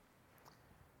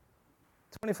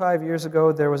25 years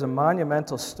ago, there was a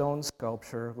monumental stone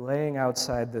sculpture laying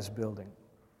outside this building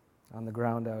on the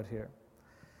ground out here.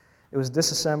 It was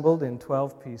disassembled in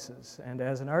 12 pieces, and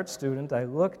as an art student, I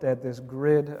looked at this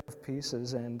grid of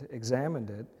pieces and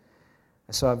examined it.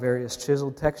 I saw various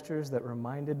chiseled textures that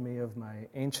reminded me of my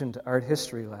ancient art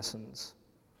history lessons.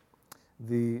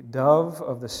 The dove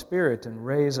of the Spirit and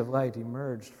rays of light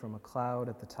emerged from a cloud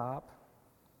at the top,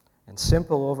 and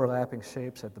simple overlapping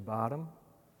shapes at the bottom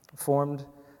formed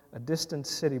a distant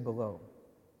city below.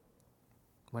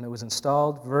 When it was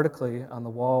installed vertically on the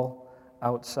wall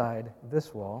outside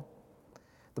this wall,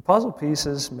 the puzzle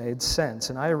pieces made sense,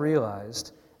 and I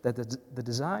realized that the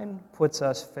design puts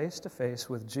us face to face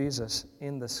with Jesus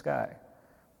in the sky.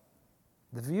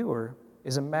 The viewer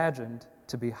is imagined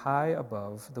to be high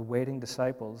above the waiting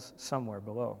disciples somewhere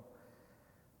below.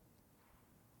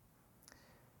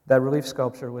 That relief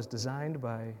sculpture was designed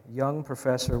by young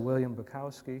Professor William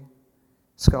Bukowski,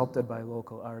 sculpted by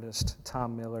local artist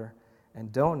Tom Miller,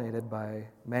 and donated by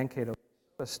Mankato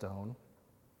Stone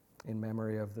in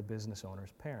memory of the business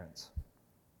owner's parents.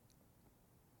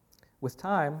 With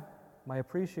time, my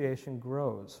appreciation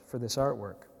grows for this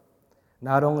artwork,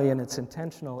 not only in its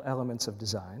intentional elements of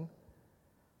design,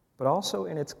 but also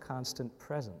in its constant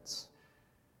presence.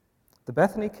 The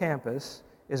Bethany campus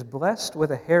is blessed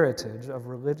with a heritage of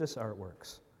religious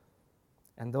artworks,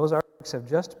 and those artworks have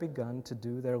just begun to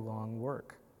do their long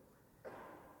work.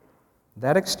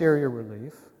 That exterior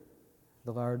relief,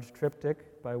 the large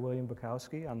triptych by William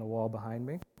Bukowski on the wall behind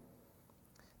me,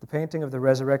 the painting of the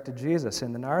resurrected Jesus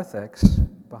in the narthex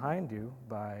behind you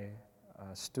by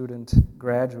student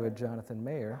graduate Jonathan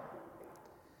Mayer,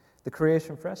 the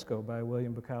creation fresco by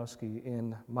William Bukowski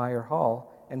in Meyer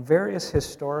Hall, and various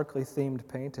historically themed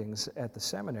paintings at the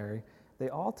seminary, they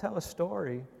all tell a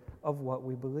story of what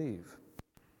we believe.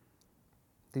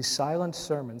 These silent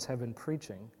sermons have been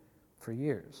preaching for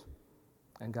years,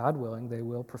 and God willing, they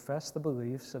will profess the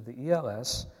beliefs of the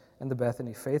ELS and the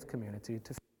Bethany faith community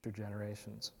to future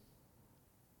generations.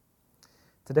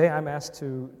 Today I'm asked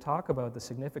to talk about the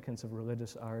significance of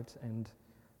religious art, and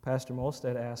Pastor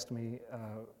Molstead asked me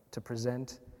to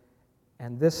present,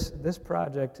 and this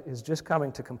project is just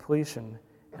coming to completion,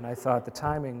 and I thought the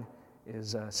timing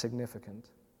is significant.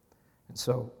 And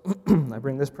so I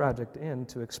bring this project in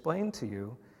to explain to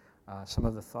you some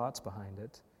of the thoughts behind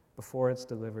it before it's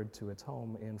delivered to its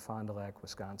home in Fond du Lac,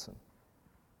 Wisconsin.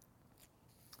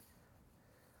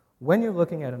 When you're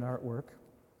looking at an artwork,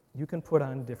 you can put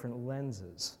on different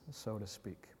lenses, so to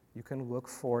speak. You can look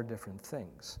for different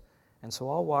things. And so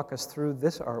I'll walk us through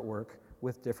this artwork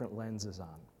with different lenses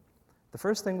on. The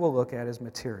first thing we'll look at is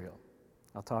material.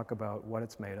 I'll talk about what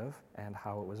it's made of and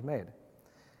how it was made.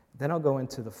 Then I'll go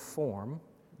into the form,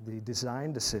 the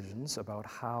design decisions about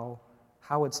how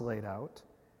it's laid out,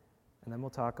 and then we'll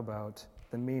talk about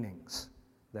the meanings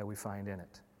that we find in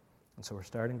it. And so we're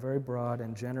starting very broad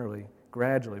and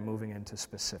gradually moving into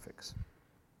specifics.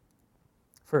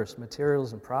 First,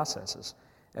 materials and processes.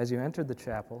 As you entered the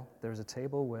chapel, there's a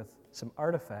table with some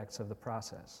artifacts of the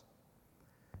process.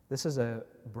 This is a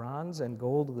bronze and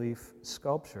gold leaf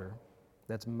sculpture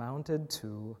that's mounted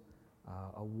to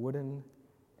a wooden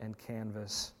and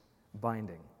canvas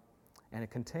binding. And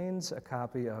it contains a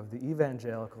copy of the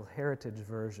Evangelical Heritage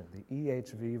Version, the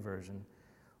EHV version,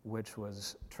 which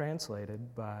was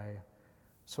translated by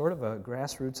sort of a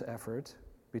grassroots effort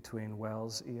between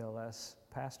Wells ELS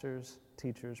pastors,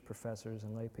 teachers, professors,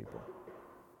 and lay people.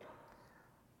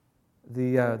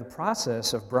 The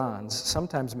process of bronze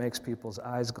sometimes makes people's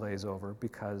eyes glaze over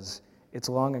because it's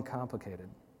long and complicated.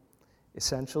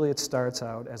 Essentially, it starts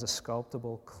out as a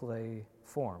sculptable clay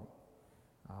form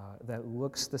that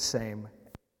looks the same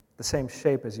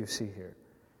shape as you see here.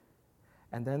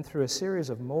 And then through a series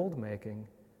of mold making,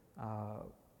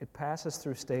 it passes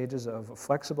through stages of a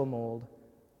flexible mold,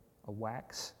 a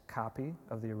wax copy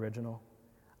of the original,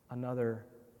 another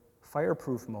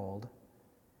fireproof mold.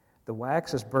 The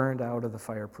wax is burned out of the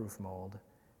fireproof mold,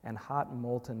 and hot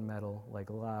molten metal, like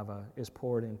lava, is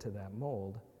poured into that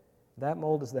mold. That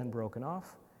mold is then broken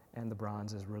off, and the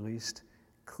bronze is released,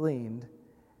 cleaned,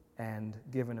 and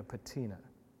given a patina.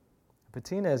 A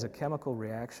patina is a chemical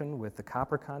reaction with the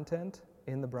copper content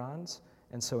in the bronze,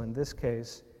 and so in this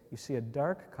case, you see a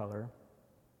dark color.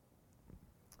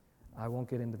 I won't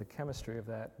get into the chemistry of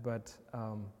that, but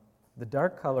the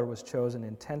dark color was chosen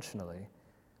intentionally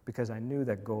because I knew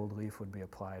that gold leaf would be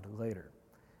applied later.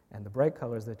 And the bright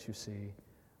colors that you see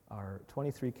are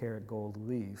 23 karat gold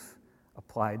leaf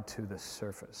applied to the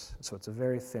surface. So it's a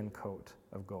very thin coat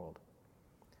of gold.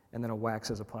 And then a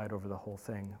wax is applied over the whole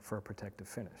thing for a protective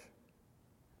finish.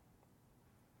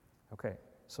 Okay,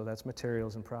 so that's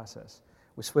materials and process.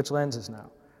 We switch lenses now.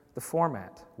 The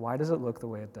format, why does it look the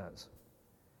way it does?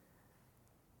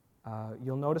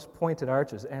 You'll notice pointed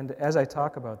arches, and as I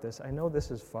talk about this, I know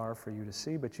this is far for you to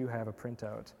see, but you have a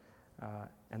printout,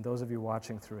 and those of you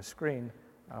watching through a screen,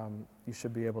 you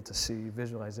should be able to see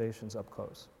visualizations up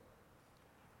close.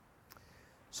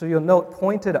 So you'll note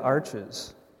pointed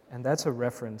arches, and that's a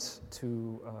reference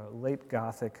to late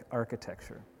Gothic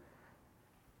architecture.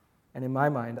 And in my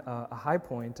mind, a high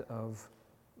point of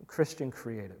Christian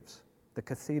creatives, the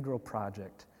cathedral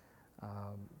project,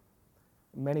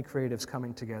 many creatives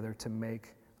coming together to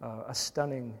make a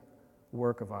stunning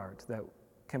work of art that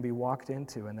can be walked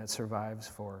into and that survives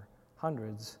for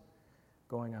hundreds,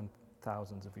 going on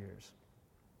thousands of years.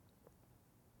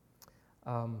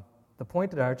 The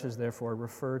pointed arches, therefore,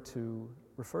 refer to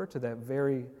that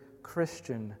very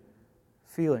Christian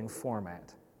feeling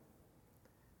format.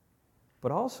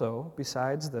 But also,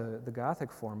 besides the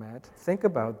Gothic format, think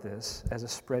about this as a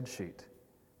spreadsheet.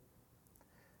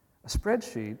 A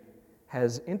spreadsheet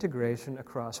has integration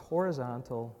across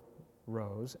horizontal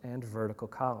rows and vertical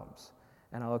columns.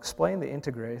 And I'll explain the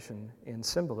integration in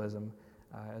symbolism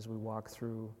as we walk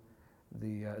through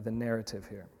the narrative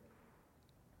here.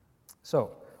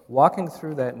 So, walking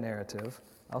through that narrative,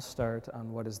 I'll start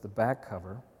on what is the back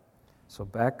cover. So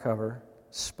back cover,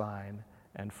 spine,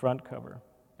 and front cover.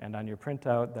 And on your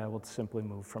printout, that will simply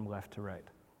move from left to right.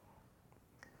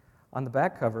 On the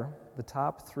back cover, the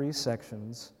top three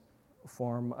sections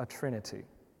form a trinity.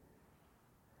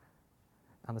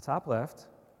 On the top left,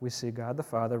 we see God the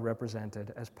Father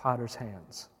represented as potter's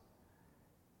hands,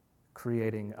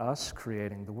 creating us,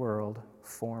 creating the world,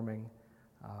 forming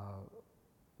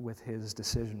with his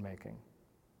decision-making.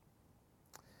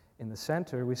 In the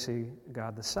center, we see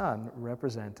God the Son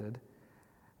represented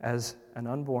as an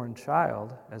unborn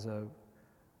child, as a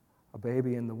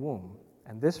baby in the womb.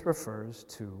 And this refers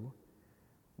to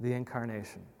the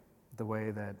incarnation, the way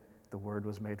that the Word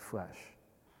was made flesh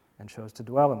and chose to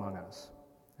dwell among us.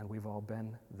 And we've all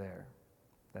been there.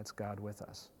 That's God with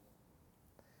us.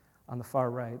 On the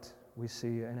far right, we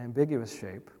see an ambiguous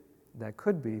shape that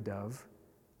could be dove,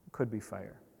 could be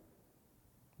fire.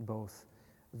 Both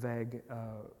vague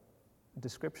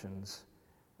descriptions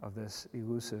of this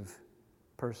elusive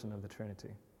person of the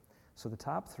Trinity. So the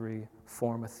top three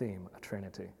form a theme, a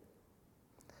Trinity.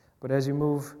 But as you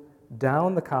move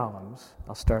down the columns,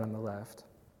 I'll start on the left,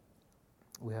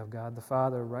 we have God the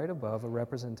Father right above a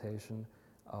representation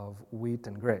of wheat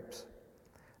and grapes.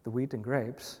 The wheat and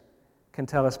grapes can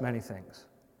tell us many things.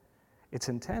 It's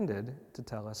intended to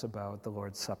tell us about the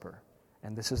Lord's Supper,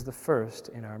 and this is the first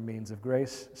in our Means of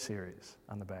Grace series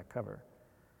on the back cover.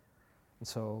 And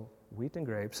so wheat and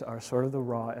grapes are sort of the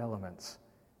raw elements.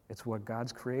 It's what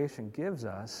God's creation gives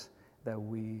us that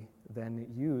we then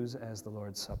use as the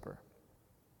Lord's Supper.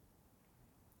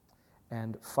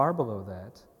 And far below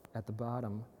that, at the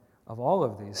bottom of all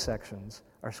of these sections,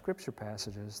 are scripture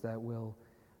passages that will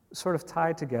sort of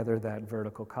tie together that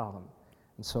vertical column.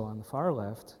 And so on the far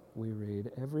left, we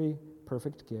read, "Every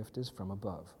perfect gift is from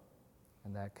above."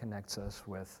 And that connects us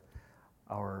with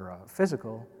our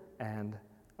physical and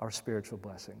our spiritual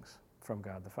blessings from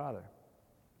God the Father.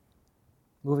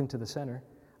 Moving to the center,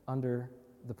 under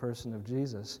the person of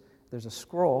Jesus, there's a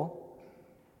scroll,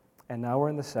 and now we're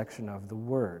in the section of the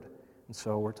Word. And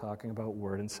so we're talking about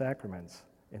Word and Sacraments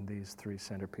in these three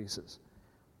centerpieces.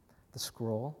 The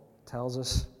scroll tells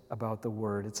us about the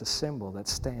Word. It's a symbol that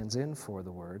stands in for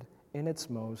the Word in its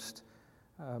most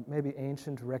maybe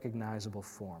ancient, recognizable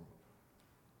form.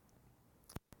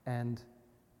 And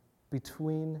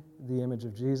between the image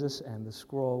of Jesus and the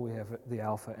scroll, we have the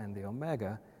Alpha and the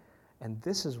Omega. And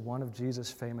this is one of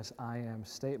Jesus' famous I am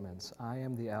statements. I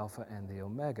am the Alpha and the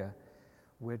Omega,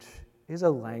 which is a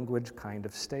language kind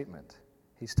of statement.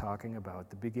 He's talking about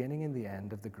the beginning and the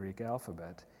end of the Greek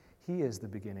alphabet. He is the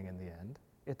beginning and the end.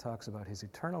 It talks about his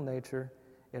eternal nature.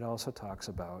 It also talks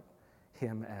about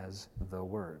him as the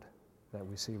Word that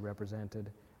we see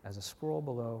represented as a scroll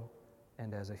below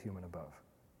and as a human above.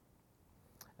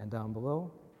 And down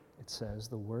below, it says,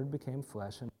 "The Word became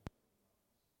flesh and..."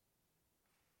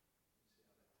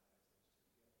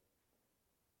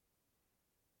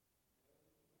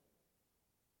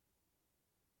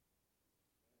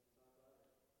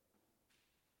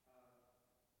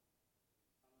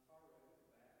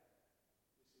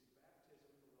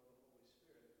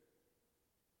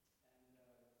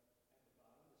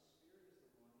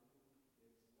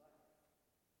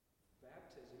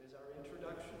 Baptism is our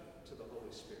introduction to the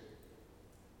Holy Spirit.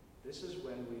 This is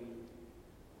when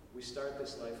we start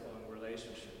this lifelong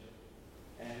relationship.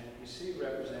 And you see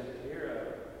represented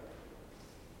here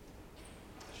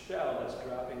a shell that's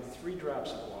dropping 3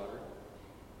 drops of water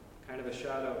kind of a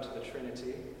shout out to the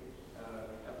Trinity,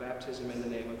 a baptism in the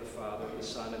name of the Father, the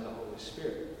Son, and the Holy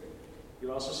Spirit.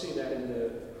 You also see that in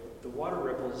the water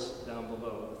ripples down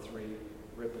below, the three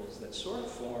ripples that sort of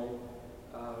form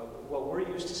what we're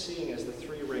used to seeing as the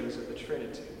three rings of the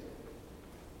Trinity.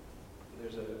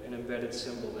 There's an embedded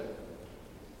symbol there.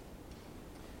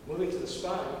 Moving to the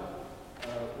spine,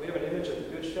 we have an image of the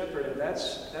Good Shepherd, and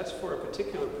that's for a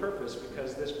particular purpose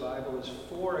because this Bible is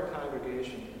for a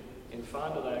congregation in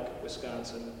Fond du Lac,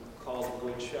 Wisconsin, called the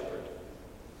Good Shepherd.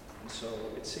 And so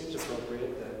it seems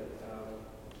appropriate that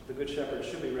the Good Shepherd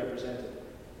should be represented.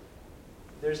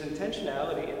 There's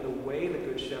intentionality in the way the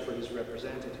Good Shepherd is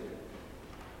represented here.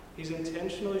 He's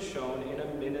intentionally shown in a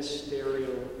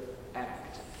ministerial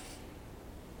act.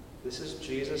 This is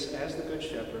Jesus as the Good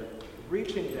Shepherd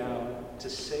reaching down to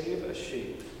save a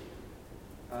sheep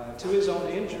to his own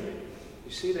injury.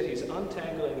 You see that he's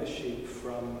untangling the sheep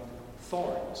from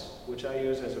thorns, which I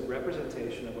use as a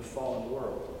representation of a fallen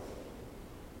world.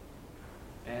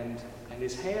 And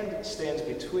his hand stands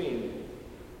between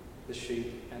the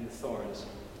sheep and the thorns.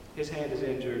 His hand is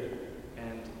injured,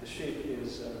 and the sheep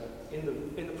is in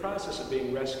the process of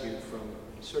being rescued from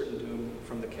certain doom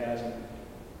from the chasm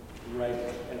right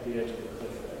at the edge of the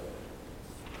cliff there.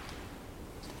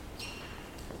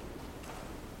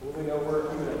 Moving over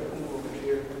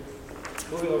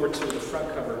to the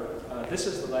front cover. This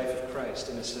is the life of Christ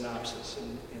in a synopsis,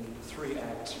 in 3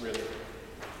 acts, really.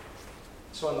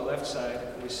 So on the left side,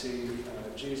 we see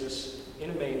Jesus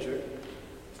in a manger,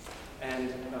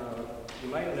 and you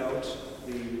might note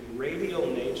the radial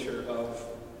nature of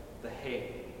the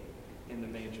hay in the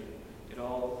manger. It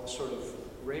all sort of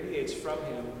radiates from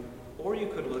him, or you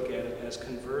could look at it as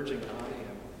converging on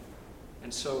him.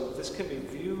 And so this can be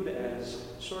viewed as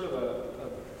sort of a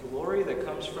glory that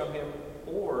comes from him,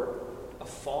 or a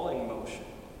falling motion,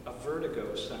 a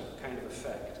vertigo kind of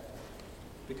effect.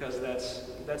 Because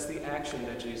that's the action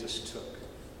that Jesus took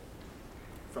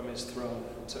from his throne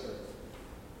to earth.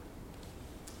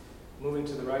 Moving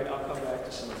to the right, I'll come back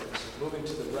to some of this. Moving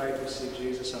to the right, we see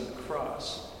Jesus on the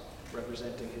cross,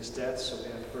 representing his death. So we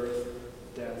have birth,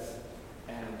 death,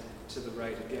 and to the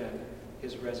right again,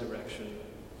 his resurrection,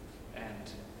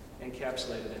 and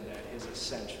encapsulated in that, his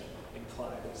ascension,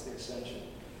 implied as the ascension.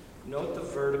 Note the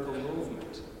vertical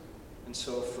movement. And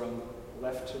so from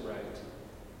left to right,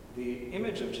 the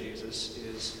image of Jesus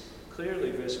is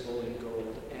clearly visible in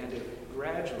gold, and it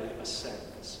gradually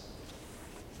ascends.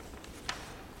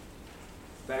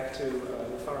 Back to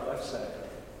the far left side.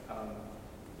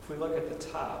 If we look at the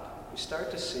top, we start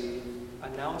to see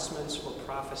announcements or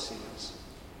prophecies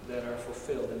that are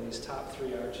fulfilled in these top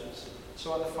 3 arches.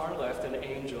 So on the far left, an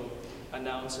angel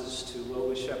announces to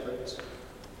lowly shepherds,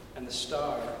 and the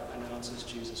star announces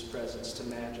Jesus' presence to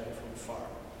magi from afar.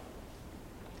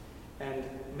 And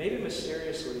maybe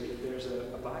mysteriously, there's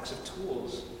a box of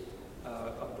tools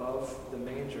above the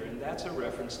manger, and that's a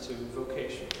reference to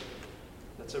vocation.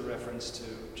 That's a reference to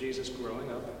Jesus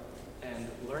growing up and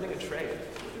learning a trade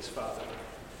with his father.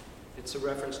 It's a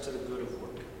reference to the good of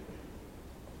work.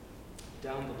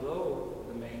 Down below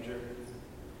the manger,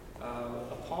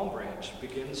 a palm branch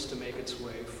begins to make its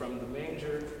way from the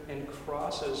manger and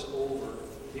crosses over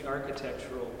the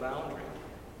architectural boundary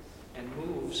and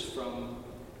moves from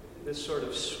this sort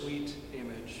of sweet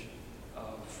image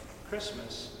of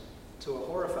Christmas to a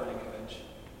horrifying image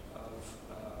of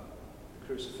the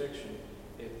crucifixion.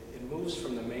 It moves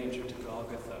from the manger to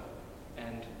Golgotha,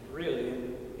 and really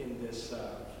in this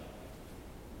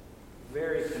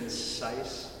very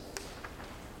concise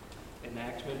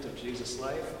enactment of Jesus'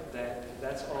 life,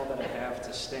 that's all that I have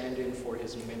to stand in for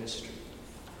his ministry.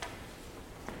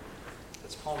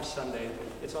 It's Palm Sunday.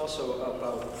 It's also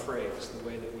about praise, the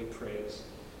way that we praise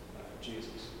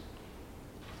Jesus.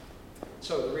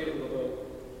 So the reading below,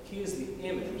 he is the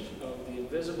image of the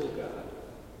invisible God,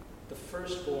 the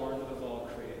firstborn of all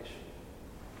creation.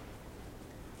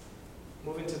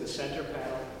 Moving to the center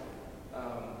panel,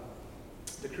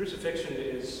 the crucifixion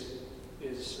is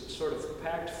sort of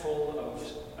packed full of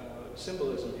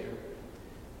symbolism here.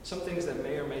 Some things that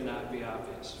may or may not be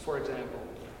obvious. For example,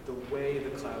 the way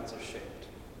the clouds are shaped.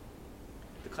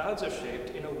 The clouds are shaped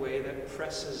in a way that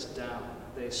presses down.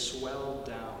 They swell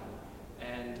down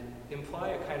and imply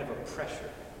a kind of a pressure.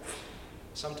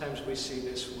 Sometimes we see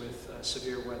this with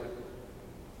severe weather.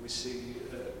 We see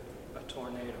a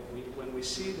tornado. When we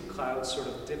see the clouds sort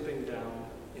of dipping down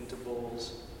into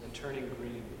bowls and turning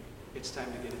green, it's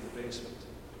time to get in the basement.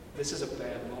 This is a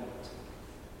bad moment.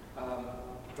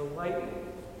 The lightning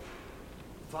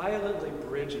violently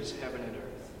bridges heaven and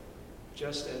earth,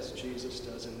 just as Jesus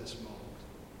does in this moment.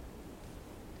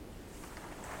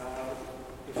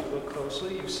 If you look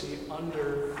closely, you see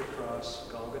under the cross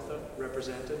Golgotha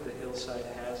represented. The hillside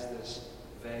has this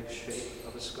vague shape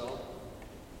of a skull.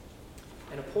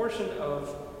 And a portion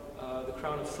of the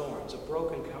crown of thorns, a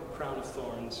broken crown of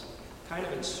thorns, kind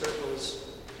of encircles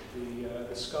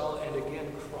the skull and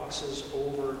again crosses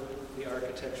over the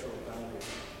architectural boundary,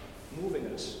 moving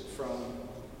us from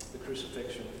the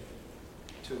crucifixion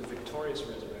to the victorious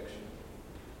resurrection.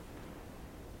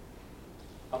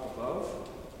 Up above,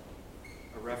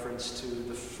 a reference to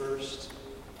the first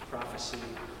prophecy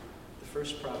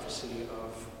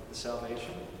of the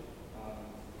salvation.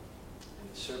 And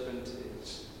the serpent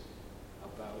is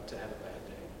about to have a bad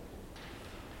day.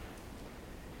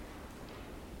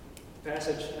 The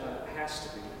passage has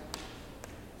to be,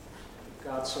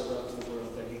 God so loved the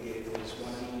world that he gave his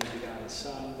one and only begotten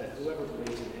Son, that whoever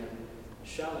believes in him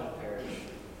shall not perish,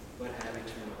 but have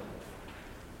eternal life.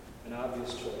 An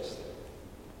obvious choice there.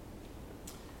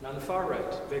 And on the far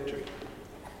right, victory.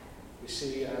 We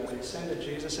see the ascended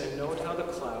Jesus, and note how the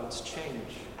clouds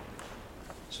change.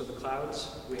 So the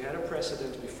clouds, we had a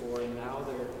precedent before, and now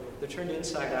they're turned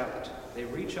inside out. They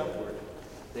reach upward.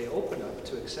 They open up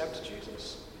to accept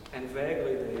Jesus, and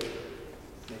vaguely they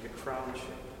make a crown shape.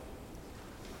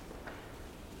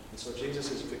 And so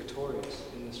Jesus is victorious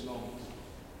in this moment.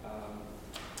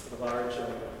 The large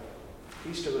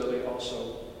Easter lily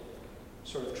also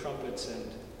sort of trumpets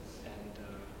and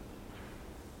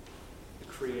the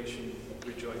creation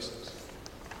rejoices.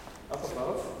 Up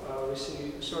above, we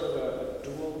see sort of a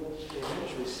dual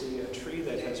image. We see a tree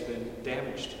that has been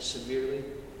damaged severely,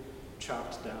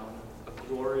 chopped down, a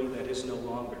glory that is no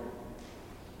longer,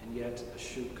 and yet a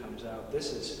shoot comes out.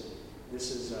 This is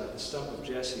the stump of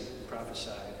Jesse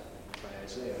prophesied by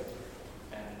Isaiah,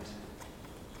 and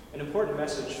an important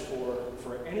message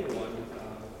for anyone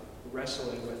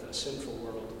wrestling with a sinful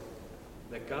world,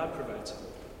 that God provides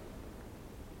hope.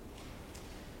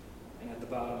 And at the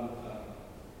bottom,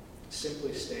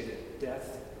 simply stated,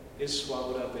 death is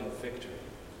swallowed up in victory.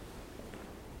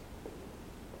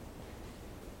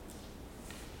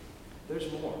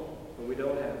 There's more, but we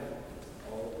don't have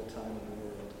all the time in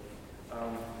the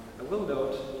world. I will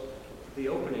note the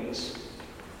openings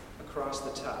across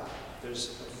the top.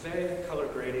 There's a vague color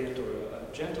gradient or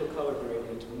a gentle color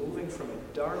gradient moving from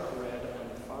a dark red on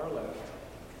the far left,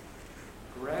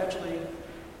 gradually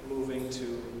moving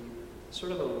to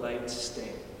sort of a light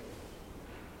stain.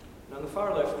 And on the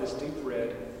far left, this deep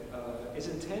red is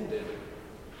intended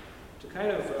to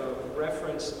kind of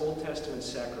reference Old Testament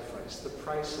sacrifice, the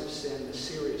price of sin, the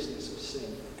seriousness of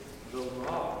sin, the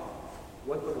law,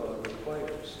 what the law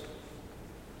requires.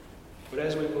 But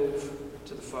as we move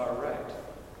to the far right,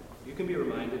 you can be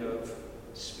reminded of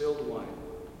spilled wine.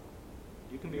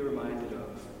 You can be reminded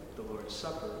of the Lord's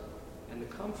Supper and the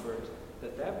comfort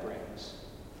that brings,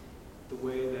 the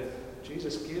way that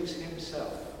Jesus gives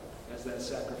himself as that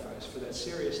sacrifice for that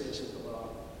seriousness of the law.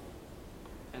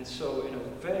 And so in a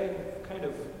vague, kind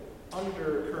of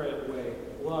undercurrent way,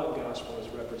 law and gospel is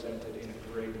represented in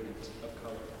a gradient of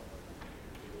color.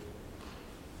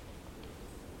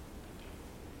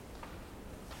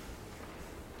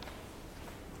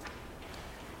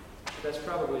 That's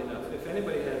probably enough. If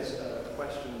anybody has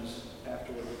questions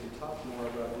afterward, we can talk more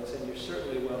about this, and you're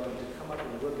certainly welcome to come up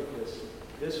and look at this.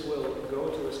 This will go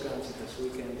to Wisconsin this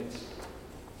weekend. It's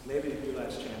maybe your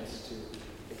last chance to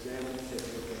examine it, take a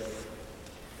look at it.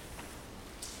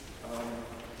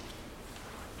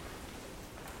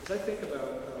 As I think about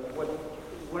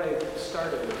what I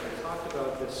started with, I talked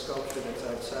about this sculpture that's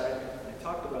outside. I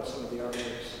talked about some of the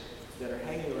artworks that are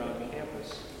hanging around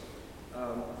campus.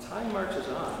 Time marches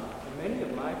on, and many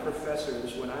of my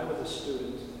professors, when I was a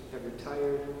student, have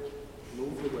retired,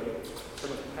 moved away,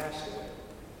 some have passed away.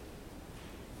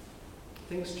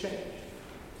 Things change.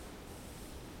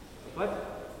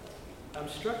 But I'm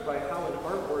struck by how an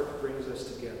artwork brings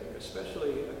us together,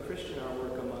 especially a Christian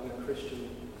artwork among a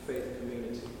Christian faith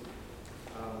community.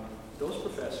 Those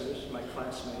professors, my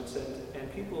classmates,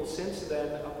 and people since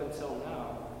then up until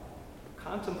now,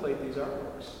 contemplate these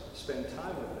artworks, spend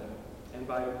time with them, and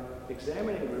by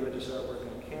examining religious artwork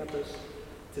on campus,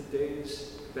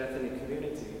 today's Bethany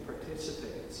community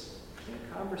participates in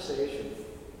a conversation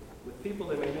with people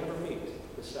they may never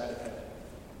meet this side of heaven.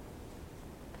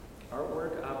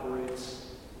 Artwork operates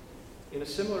in a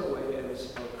similar way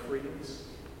as our creeds,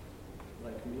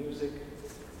 like music,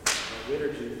 our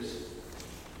liturgies.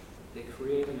 They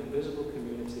create an invisible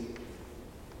community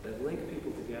that link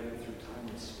people together through time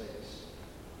and space.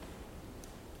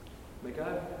 May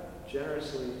God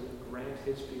generously grant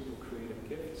his people creative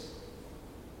gifts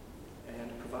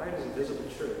and provide his invisible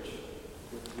church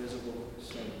with visible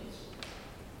sermons.